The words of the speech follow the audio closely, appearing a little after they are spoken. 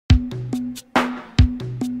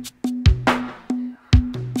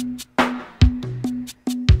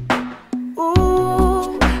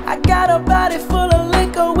body full of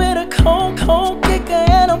liquor with a cold, cold kicker,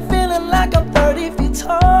 and I'm feeling like I'm 30 feet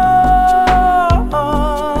tall.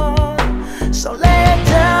 So lay it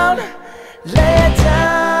down, lay it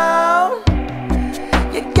down.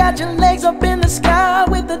 You got your legs up in the sky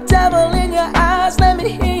with the devil in your eyes. Let me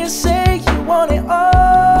hear you say you want it all.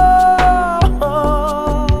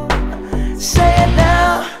 Say it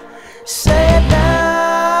now, say it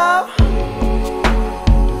now.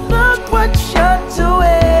 Look what you're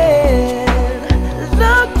doing,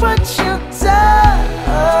 look what you've done.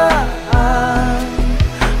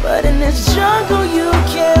 But in this jungle you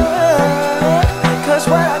can't run, 'cause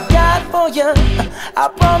what I got for you, I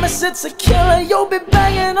promise it's a killer. You'll be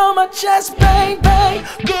banging on my chest, bang, bang,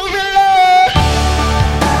 gorilla.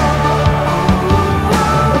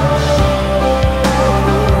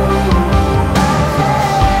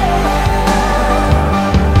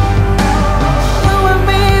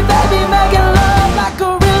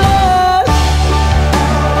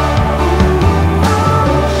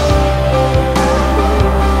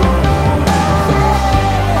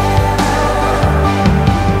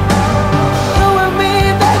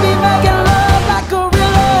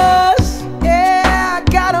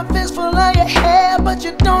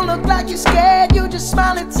 You don't look like you're scared. You just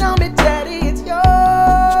smile and tell me, Daddy, it's yours.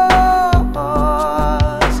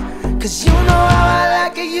 'Cause you know how I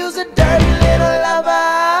like to use a dirty little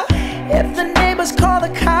lover. If the neighbors call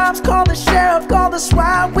the cops, call the sheriff, call the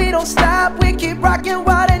SWAT, we don't stop. We keep rocking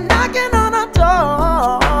while they're knocking on our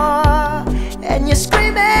door. And you're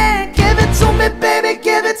screaming, give it to me, baby,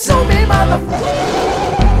 give it to me, motherfucker.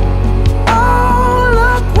 Oh,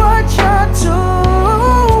 look what you're doing.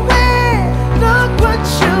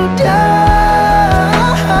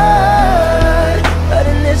 But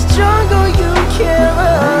in this jungle you can't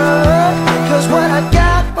run, 'cause what I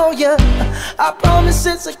got for you, I promise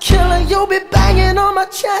it's a killer. You'll be banging on my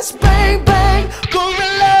chest, bang, bang,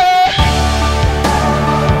 gorilla.